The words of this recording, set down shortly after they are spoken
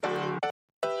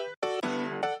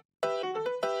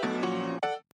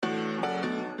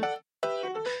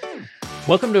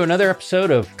Welcome to another episode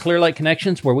of Clear Lake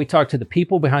Connections, where we talk to the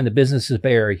people behind the businesses of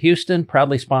Bay Area Houston,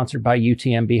 proudly sponsored by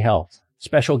UTMB Health.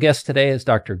 Special guest today is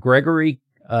Dr. Gregory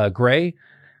Gray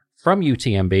from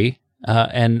UTMB,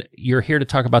 and you're here to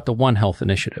talk about the One Health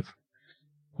initiative.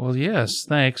 Well, yes,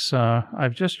 thanks.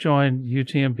 I've just joined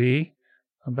UTMB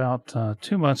about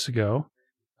 2 months ago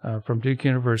from Duke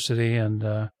University,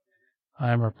 and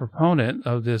I'm a proponent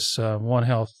of this One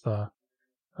Health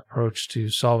approach to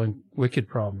solving wicked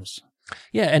problems.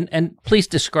 Yeah, and please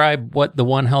describe what the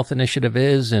One Health initiative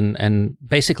is and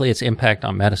basically its impact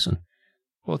on medicine.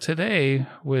 Well, today,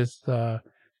 with the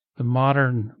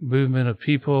modern movement of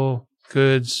people,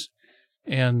 goods,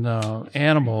 and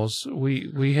animals,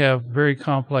 we have very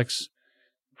complex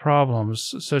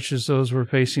problems, such as those we're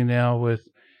facing now with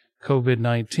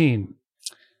COVID-19.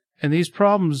 And these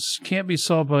problems can't be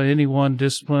solved by any one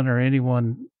discipline or any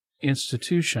one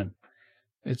institution.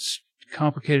 It's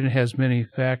complicated and has many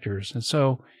factors. And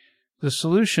so the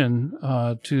solution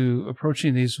to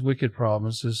approaching these wicked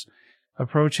problems is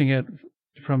approaching it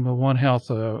from the One Health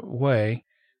way.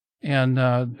 And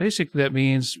basically that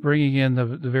means bringing in the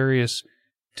various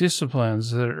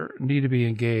disciplines that need to be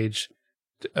engaged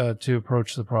to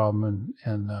approach the problem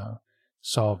and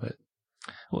solve it.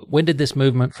 When did this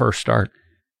movement first start?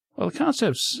 Well, the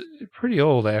concept's pretty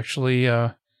old, actually.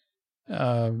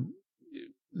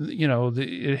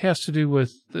 It has to do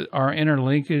with our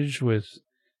interlinkage with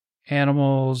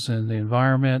animals and the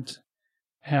environment,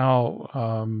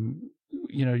 how,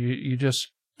 you just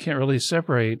can't really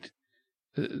separate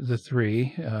the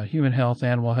three, human health,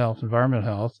 animal health, environmental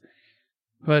health.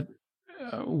 But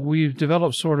we've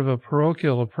developed sort of a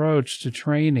parochial approach to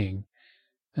training.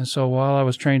 And so while I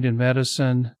was trained in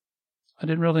medicine, I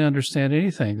didn't really understand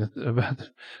anything about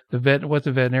what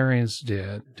the veterinarians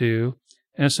do.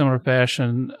 In a similar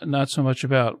fashion, not so much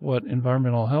about what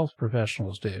environmental health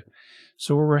professionals do.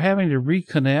 So we're having to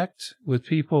reconnect with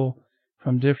people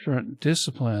from different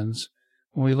disciplines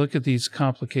when we look at these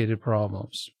complicated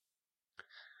problems.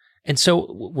 And so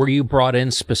were you brought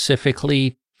in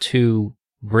specifically to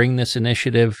bring this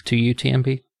initiative to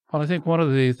UTMB? Well, I think one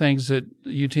of the things that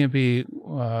UTMB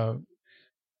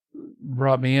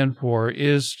brought me in for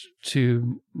is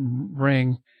to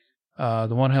bring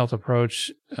the One Health approach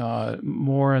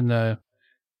more in the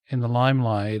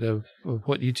limelight of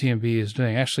what UTMB is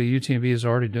doing. Actually, UTMB is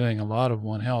already doing a lot of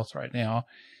One Health right now.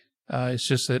 It's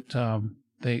just that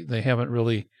they haven't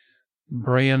really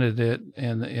branded it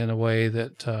in a way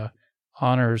that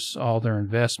honors all their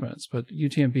investments. But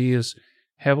UTMB is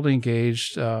heavily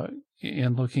engaged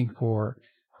in looking for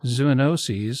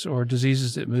zoonoses, or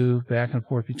diseases that move back and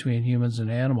forth between humans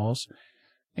and animals,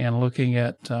 and looking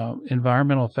at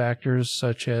environmental factors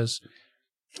such as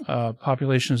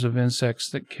populations of insects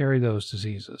that carry those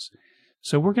diseases.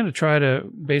 So we're going to try to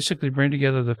basically bring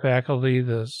together the faculty,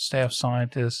 the staff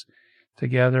scientists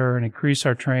together, and increase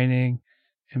our training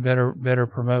and better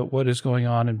promote what is going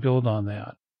on and build on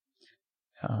that.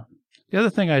 The other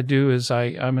thing I do is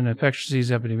I'm an infectious disease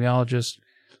epidemiologist,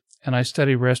 and I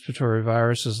study respiratory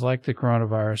viruses like the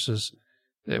coronaviruses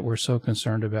that we're so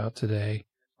concerned about today.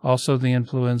 Also the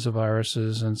influenza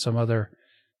viruses and some other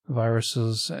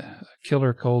viruses,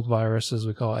 killer cold viruses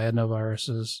we call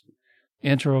adenoviruses,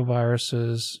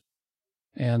 enteroviruses,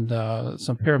 and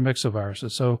some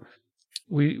paramyxoviruses. So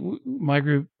my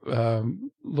group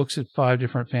looks at 5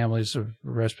 different families of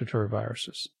respiratory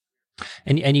viruses.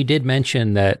 And you did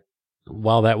mention that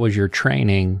while that was your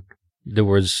training, there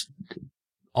was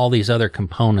all these other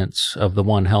components of the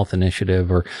One Health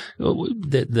initiative, or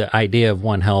the idea of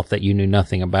One Health that you knew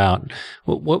nothing about.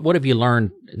 What have you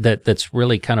learned that's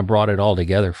really kind of brought it all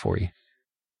together for you?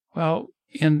 Well,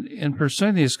 in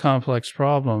pursuing these complex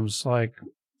problems, like,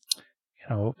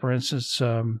 for instance,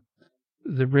 the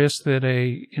risk that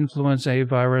a influenza A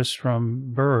virus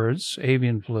from birds,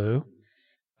 avian flu,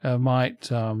 might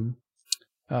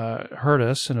hurt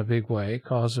us in a big way,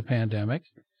 cause a pandemic.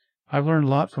 I've learned a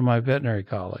lot from my veterinary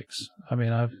colleagues. I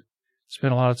mean, I've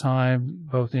spent a lot of time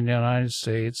both in the United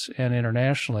States and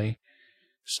internationally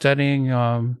studying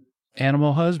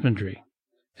animal husbandry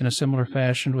in a similar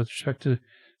fashion with respect to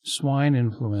swine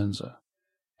influenza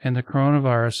and the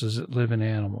coronaviruses that live in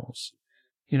animals.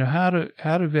 How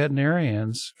do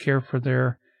veterinarians care for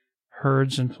their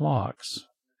herds and flocks?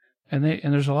 And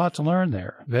there's a lot to learn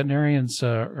there. Veterinarians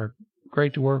are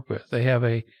great to work with. They have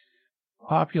a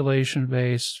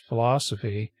population-based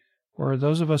philosophy where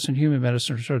those of us in human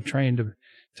medicine are sort of trained to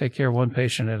take care of one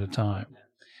patient at a time.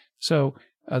 So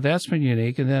that's been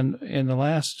unique. And then in the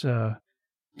last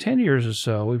 10 years or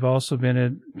so, we've also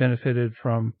benefited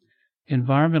from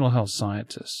environmental health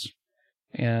scientists.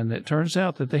 And it turns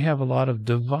out that they have a lot of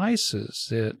devices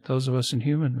that those of us in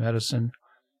human medicine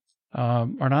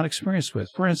are not experienced with.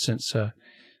 For instance,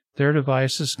 their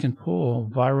devices can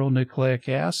pull viral nucleic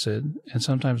acid and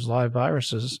sometimes live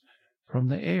viruses from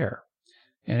the air.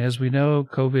 And as we know,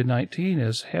 COVID-19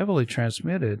 is heavily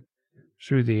transmitted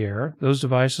through the air. Those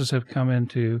devices have come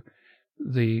into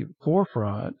the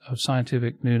forefront of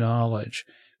scientific new knowledge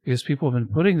because people have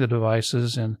been putting the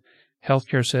devices in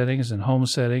healthcare settings and home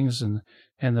settings and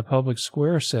the public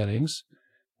square settings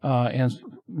and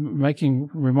making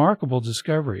remarkable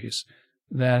discoveries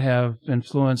that have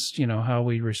influenced, how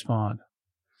we respond.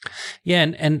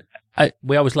 Yeah, and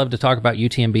we always love to talk about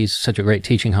UTMB is such a great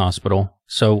teaching hospital.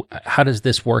 So how does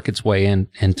this work its way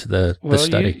into the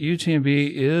study?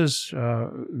 UTMB is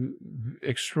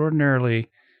extraordinarily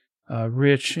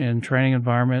rich in training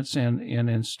environments and in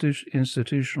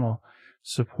institutional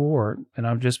support, and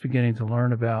I'm just beginning to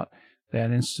learn about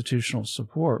that institutional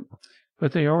support.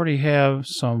 But they already have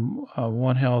some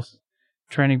One Health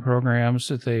training programs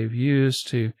that they've used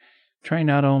to train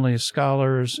not only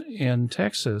scholars in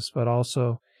Texas, but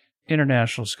also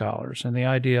international scholars. And the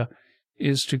idea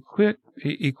is to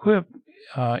equip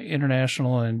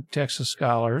international and Texas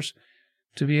scholars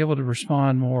to be able to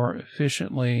respond more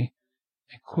efficiently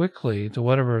and quickly to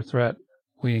whatever threat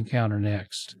we encounter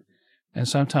next. And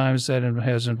sometimes that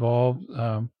has involved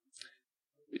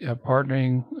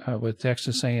partnering with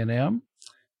Texas A&M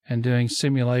and doing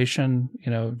simulation,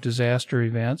 disaster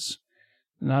events,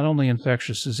 not only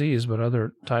infectious disease, but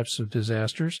other types of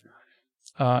disasters,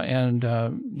 and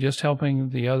just helping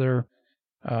the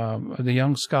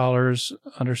young scholars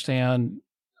understand,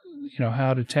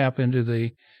 how to tap into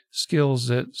the skills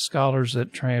that scholars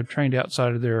that have trained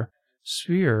outside of their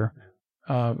sphere,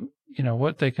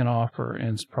 what they can offer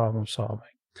in problem solving.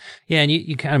 Yeah, and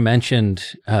you kind of mentioned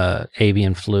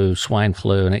avian flu, swine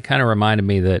flu, and it kind of reminded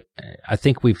me that I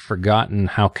think we've forgotten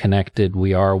how connected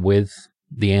we are with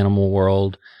the animal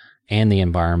world and the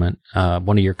environment.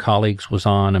 One of your colleagues was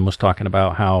on and was talking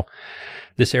about how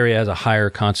this area has a higher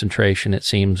concentration, it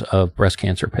seems, of breast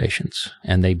cancer patients,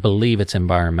 and they believe it's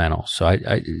environmental. So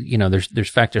I there's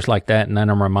factors like that, and then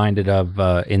I'm reminded of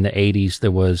in the 80s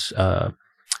there was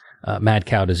mad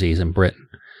cow disease in Britain.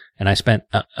 And I spent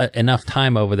enough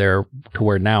time over there to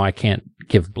where now I can't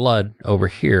give blood over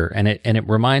here. And it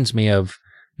reminds me of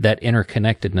that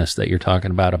interconnectedness that you're talking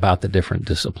about the different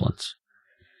disciplines.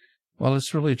 Well,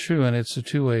 it's really true, and it's a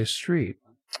two-way street.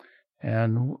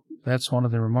 And that's one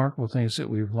of the remarkable things that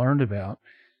we've learned about.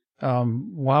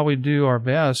 While we do our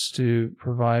best to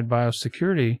provide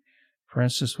biosecurity, for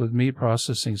instance, with meat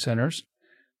processing centers,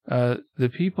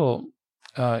 the people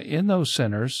in those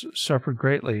centers suffered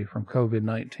greatly from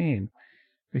COVID-19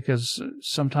 because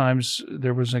sometimes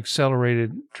there was an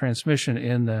accelerated transmission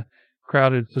in the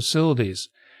crowded facilities.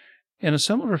 In a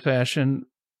similar fashion,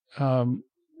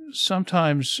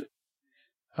 sometimes,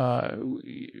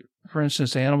 for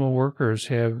instance, animal workers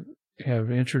have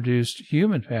introduced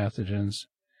human pathogens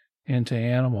into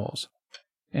animals.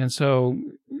 And so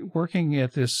working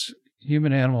at this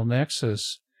human-animal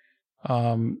nexus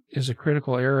is a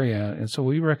critical area. And so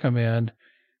we recommend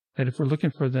that if we're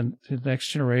looking for the next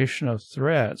generation of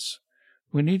threats,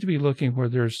 we need to be looking where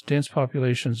there's dense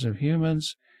populations of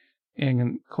humans and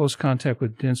in close contact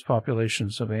with dense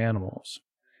populations of animals.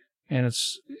 And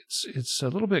it's a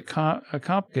little bit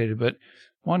complicated, but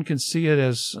one can see it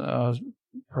as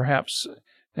perhaps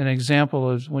an example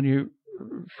of when you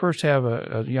first have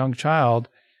a young child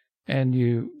and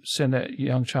you send that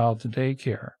young child to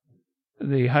daycare.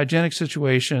 The hygienic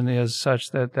situation is such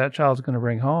that child's going to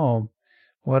bring home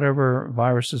whatever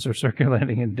viruses are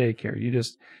circulating in daycare.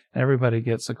 Everybody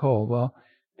gets a cold. Well,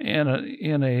 in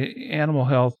a animal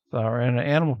health or in an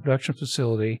animal production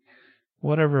facility,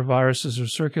 whatever viruses are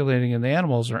circulating in the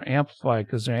animals are amplified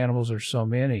because their animals are so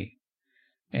many,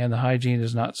 and the hygiene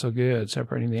is not so good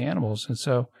separating the animals. And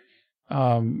so,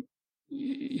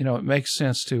 it makes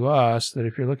sense to us that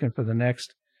if you're looking for the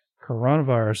next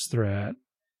coronavirus threat,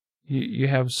 you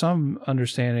have some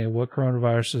understanding of what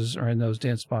coronaviruses are in those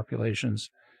dense populations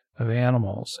of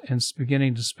animals, and it's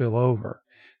beginning to spill over.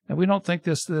 And we don't think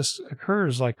this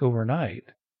occurs like overnight.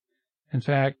 In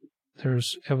fact,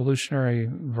 there's evolutionary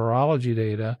virology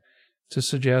data to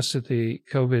suggest that the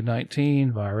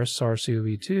COVID-19 virus,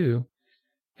 SARS-CoV-2,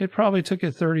 it probably took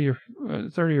it 30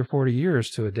 or 40 years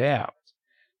to adapt.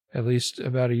 At least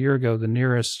about a year ago, the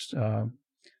nearest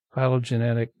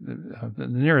phylogenetic, the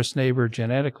nearest neighbor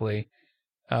genetically,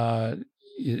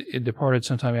 it departed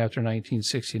sometime after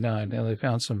 1969. Now they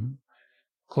found some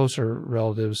closer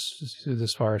relatives to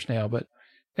this virus now, but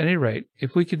at any rate,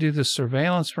 if we could do the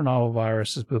surveillance for novel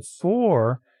viruses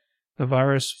before the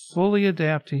virus fully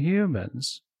adapt to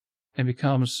humans and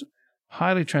becomes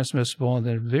highly transmissible and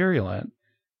then virulent,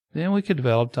 then we could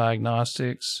develop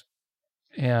diagnostics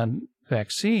and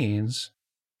vaccines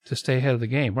to stay ahead of the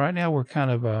game. Right now, we're kind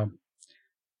of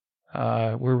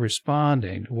we're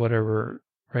responding to whatever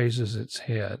raises its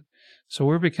head. So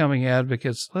we're becoming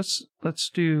advocates. Let's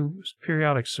do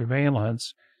periodic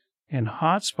surveillance in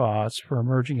hotspots for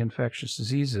emerging infectious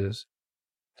diseases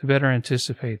to better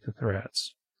anticipate the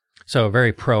threats. So a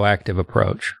very proactive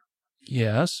approach.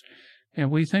 Yes,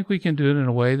 and we think we can do it in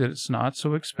a way that it's not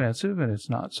so expensive and it's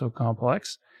not so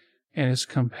complex, and it's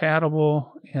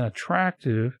compatible and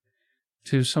attractive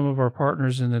to some of our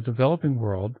partners in the developing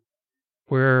world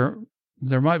where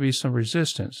there might be some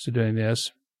resistance to doing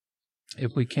this.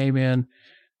 If we came in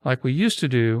like we used to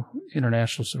do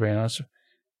international surveillance,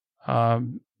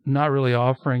 not really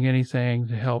offering anything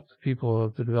to help the people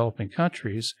of the developing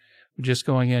countries, just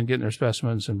going in, getting their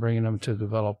specimens and bringing them to the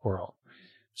developed world.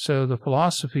 So the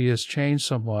philosophy has changed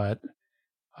somewhat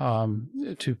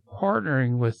to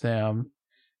partnering with them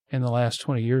in the last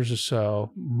 20 years or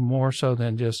so, more so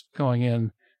than just going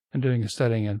in and doing the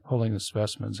studying and pulling the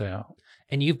specimens out.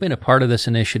 And you've been a part of this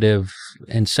initiative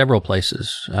in several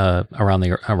places around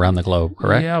the globe,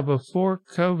 correct? Yeah, before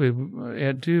COVID,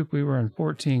 at Duke, we were in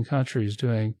 14 countries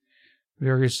doing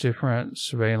various different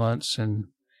surveillance and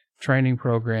training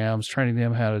programs, training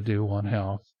them how to do One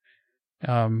Health.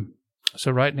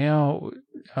 So right now,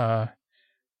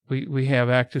 we have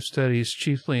active studies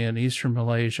chiefly in Eastern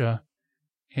Malaysia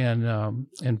and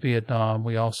in Vietnam.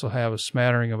 We also have a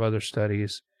smattering of other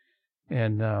studies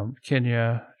in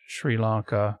Kenya, Sri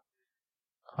Lanka,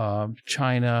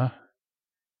 China,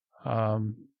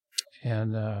 and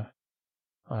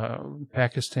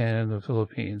Pakistan and the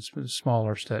Philippines,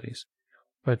 smaller studies.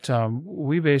 But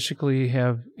we basically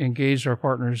have engaged our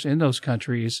partners in those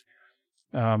countries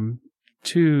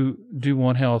to do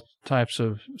One Health types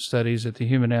of studies at the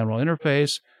human-animal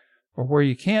interface, or where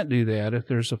you can't do that, if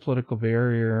there's a political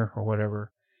barrier or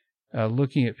whatever,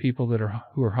 looking at people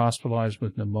who are hospitalized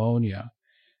with pneumonia.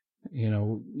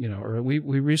 Or we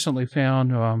recently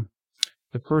found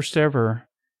the first ever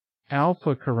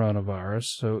alpha coronavirus.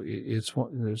 So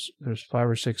there's 5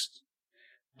 or 6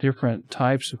 different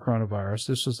types of coronavirus.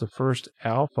 This was the first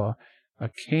alpha, a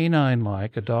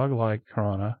canine-like, a dog-like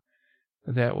corona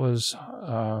that was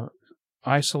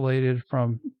isolated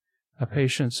from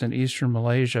patients in eastern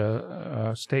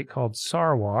Malaysia, a state called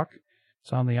Sarawak.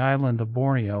 It's on the island of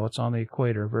Borneo. It's on the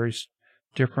equator, very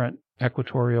different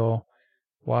equatorial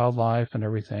wildlife and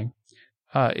everything.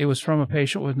 It was from a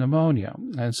patient with pneumonia.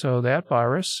 And so that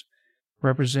virus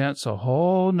represents a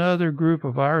whole nother group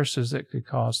of viruses that could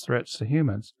cause threats to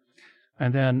humans.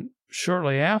 And then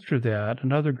shortly after that,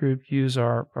 another group used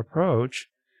our approach,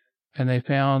 and they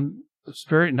found this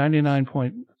very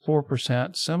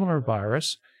 99.4% similar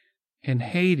virus in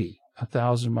Haiti,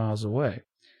 1,000 miles away.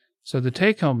 So the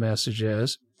take-home message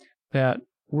is that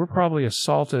we're probably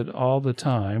assaulted all the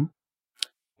time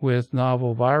with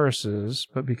novel viruses,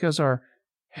 but because our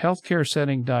healthcare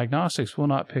setting diagnostics will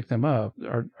not pick them up,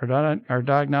 our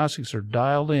diagnostics are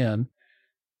dialed in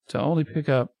to only pick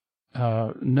up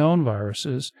known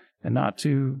viruses and not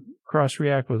to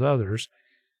cross-react with others.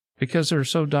 Because they're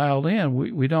so dialed in,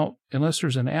 we don't, unless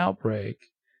there's an outbreak,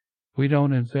 we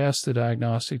don't invest the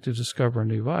diagnostic to discover a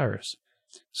new virus.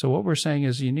 So what we're saying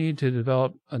is you need to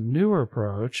develop a newer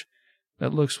approach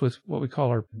that looks with what we call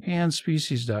our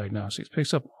pan-species diagnostics,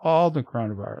 picks up all the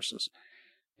coronaviruses,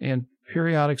 and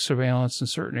periodic surveillance in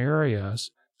certain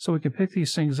areas, so we can pick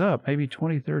these things up maybe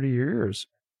 20, 30 years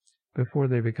before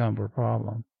they become a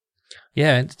problem.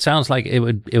 Yeah, it sounds like it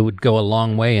would go a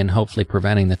long way in hopefully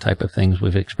preventing the type of things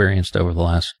we've experienced over the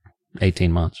last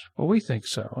 18 months. Well, we think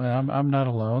so. And I'm not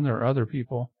alone. There are other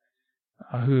people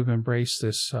who have embraced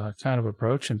this kind of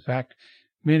approach. In fact,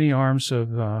 many arms of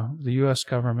the U.S.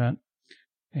 government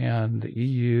and the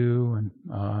EU and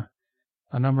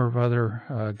a number of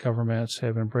other governments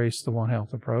have embraced the One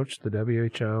Health approach. The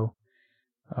WHO,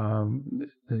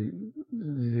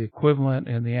 the equivalent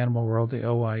in the animal world, the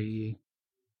OIE,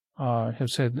 have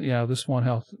said, this One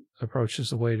Health approach is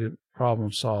the way to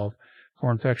problem solve for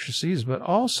infectious diseases, but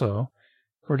also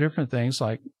for different things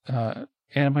like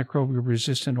antimicrobial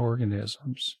resistant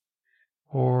organisms,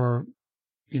 or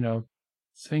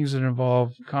things that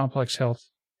involve complex health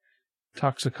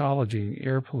toxicology,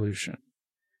 air pollution.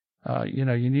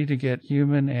 You need to get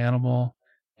human, animal,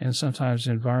 and sometimes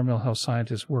environmental health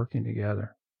scientists working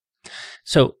together.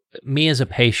 So, me as a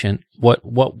patient, what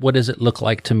does it look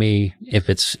like to me if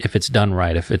it's done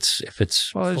right? If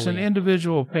it's well, as an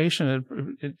individual patient,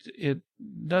 it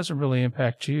doesn't really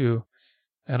impact you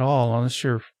at all unless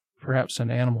you're perhaps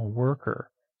an animal worker.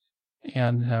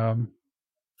 And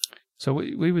so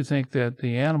we would think that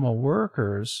the animal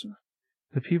workers,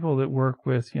 the people that work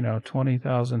with,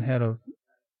 20,000 head of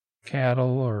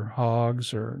cattle or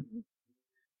hogs or,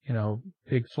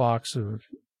 big flocks of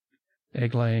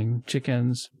egg-laying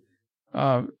chickens,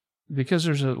 because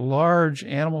there's a large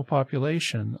animal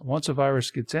population, once a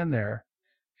virus gets in there,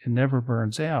 it never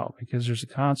burns out because there's a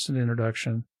constant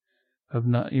introduction of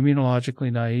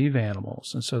immunologically naive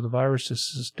animals. And so the virus is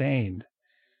sustained.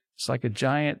 It's like a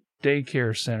giant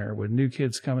daycare center with new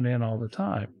kids coming in all the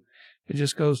time. It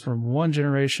just goes from one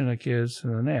generation of kids to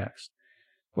the next.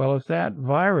 Well, if that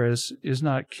virus is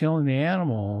not killing the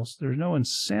animals, there's no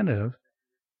incentive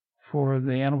for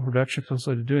the animal production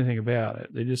facility to do anything about it.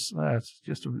 It's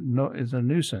a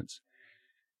nuisance.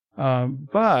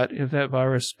 But if that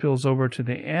virus spills over to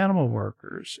the animal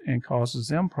workers and causes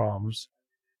them problems,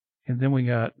 and then we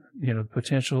got,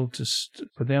 potential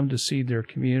for them to seed their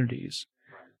communities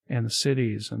and the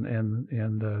cities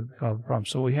and cause the problem.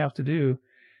 So what we have to do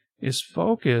is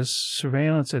focus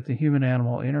surveillance at the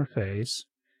human-animal interface,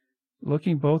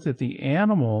 looking both at the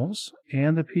animals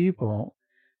and the people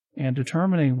and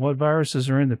determining what viruses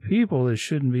are in the people that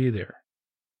shouldn't be there.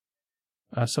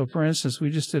 So, for instance, we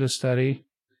just did a study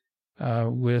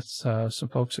with some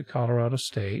folks at Colorado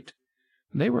State.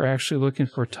 They were actually looking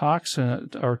for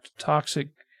toxic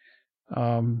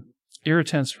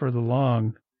irritants for the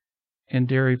lung in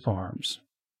dairy farms.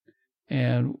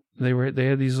 And they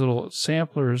had these little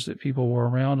samplers that people wore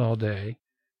around all day,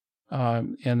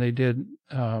 and they did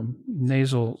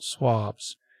nasal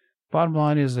swabs. Bottom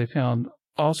line is they found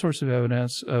all sorts of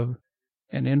evidence of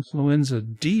an influenza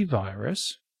D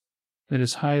virus that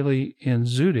is highly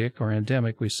enzootic or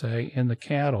endemic, we say, in the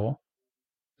cattle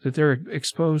that they're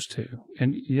exposed to.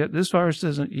 And yet this virus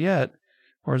doesn't yet,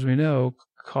 or as we know,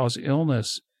 cause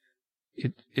illness.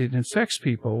 It infects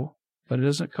people, but it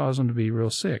doesn't cause them to be real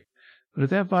sick. But if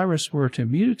that virus were to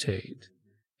mutate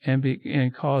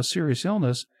and cause serious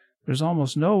illness, there's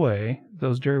almost no way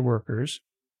those dairy workers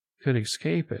could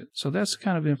escape it. So that's the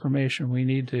kind of information we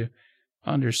need to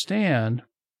understand,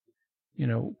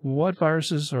 what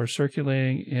viruses are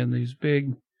circulating in these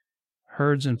big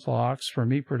herds and flocks for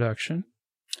meat production.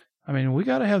 I mean, we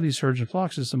got to have these herds and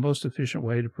flocks. It's the most efficient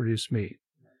way to produce meat.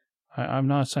 I'm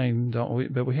not saying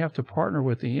but we have to partner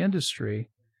with the industry,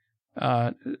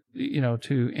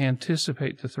 to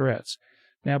anticipate the threats.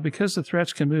 Now, because the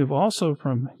threats can move also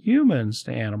from humans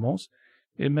to animals,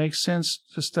 it makes sense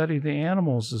to study the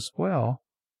animals as well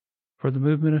for the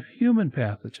movement of human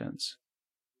pathogens.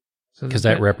 Because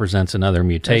that represents another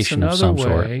mutation of some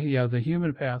sort. Yeah, the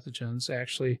human pathogens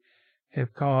actually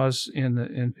have caused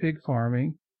in pig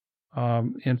farming,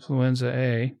 influenza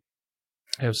A,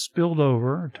 have spilled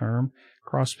over, a term,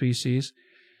 cross-species,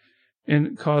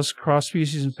 and caused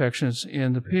cross-species infections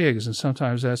in the pigs, and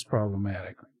sometimes that's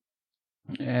problematic.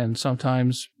 And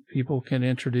sometimes people can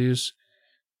introduce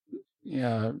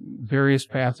various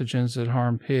pathogens that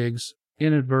harm pigs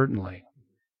inadvertently,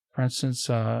 for instance,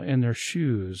 in their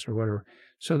shoes or whatever.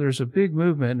 So there's a big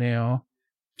movement now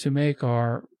to make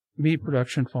our meat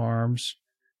production farms,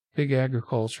 pig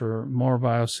agriculture, more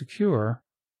biosecure,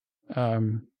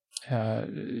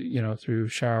 through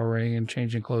showering and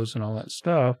changing clothes and all that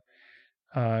stuff,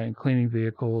 and cleaning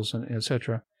vehicles and et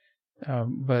cetera.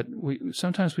 But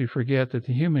sometimes we forget that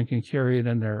the human can carry it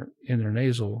in their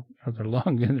nasal or their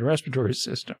lung, in the respiratory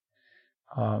system.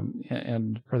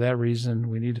 And for that reason,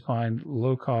 we need to find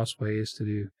low-cost ways to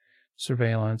do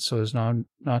surveillance so as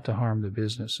not to harm the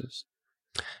businesses.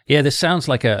 Yeah, this sounds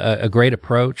like a great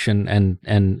approach and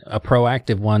a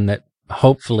proactive one that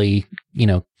hopefully,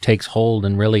 takes hold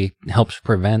and really helps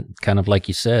prevent, kind of like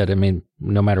you said. I mean,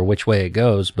 no matter which way it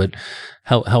goes, but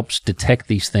helps detect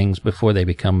these things before they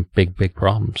become big, big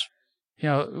problems.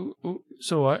 Yeah.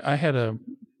 So I had a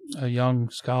young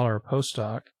scholar, a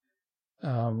postdoc,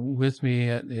 with me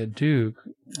at Duke,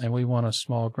 and we won a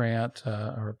small grant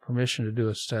or permission to do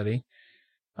a study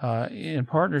in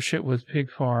partnership with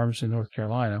pig farms in North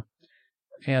Carolina.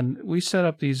 And we set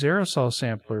up these aerosol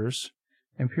samplers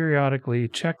and periodically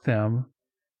check them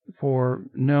for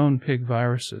known pig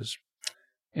viruses.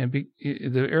 And the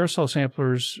aerosol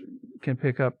samplers can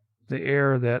pick up the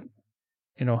air that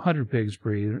 100 pigs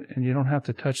breathe, and you don't have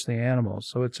to touch the animals.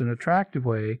 So it's an attractive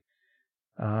way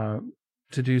to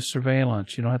do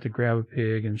surveillance. You don't have to grab a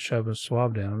pig and shove a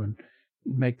swab down them and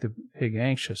make the pig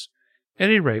anxious. At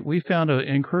any rate, we found an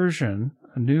incursion,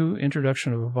 a new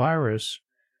introduction of a virus,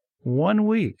 1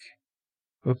 week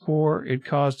before it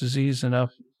caused disease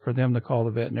enough for them to call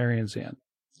the veterinarians in.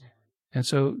 And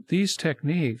so these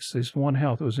techniques, this One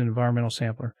Health, was an environmental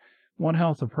sampler, One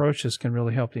Health approaches can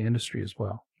really help the industry as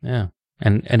well. Yeah.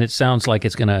 And it sounds like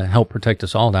it's going to help protect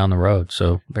us all down the road.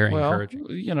 So very Well,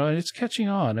 encouraging. and it's catching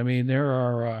on. I mean, there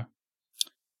are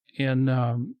in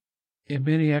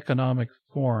many economic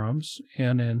forums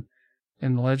and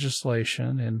in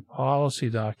legislation and policy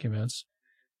documents,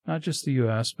 not just the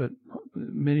U.S., but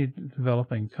many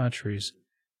developing countries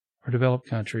or developed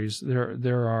countries,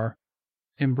 there are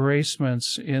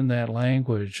embracements in that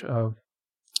language of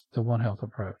the One Health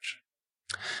approach.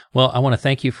 Well, I want to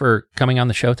thank you for coming on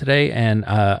the show today, and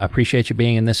appreciate you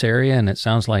being in this area. And it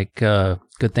sounds like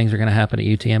good things are going to happen at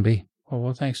UTMB.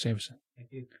 Well, thanks, Jameson. Thank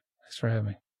you. Thanks for having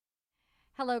me.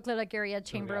 Hello, Clear Lake Area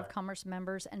Chamber of Commerce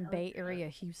members and Bay Area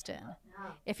Houston.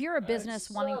 If you're a business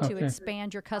wanting to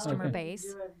expand your customer base,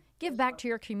 give back to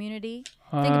your community,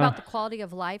 think about the quality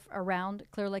of life around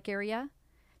Clear Lake area,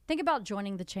 think about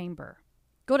joining the chamber.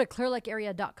 Go to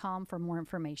clearlakearea.com for more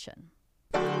information.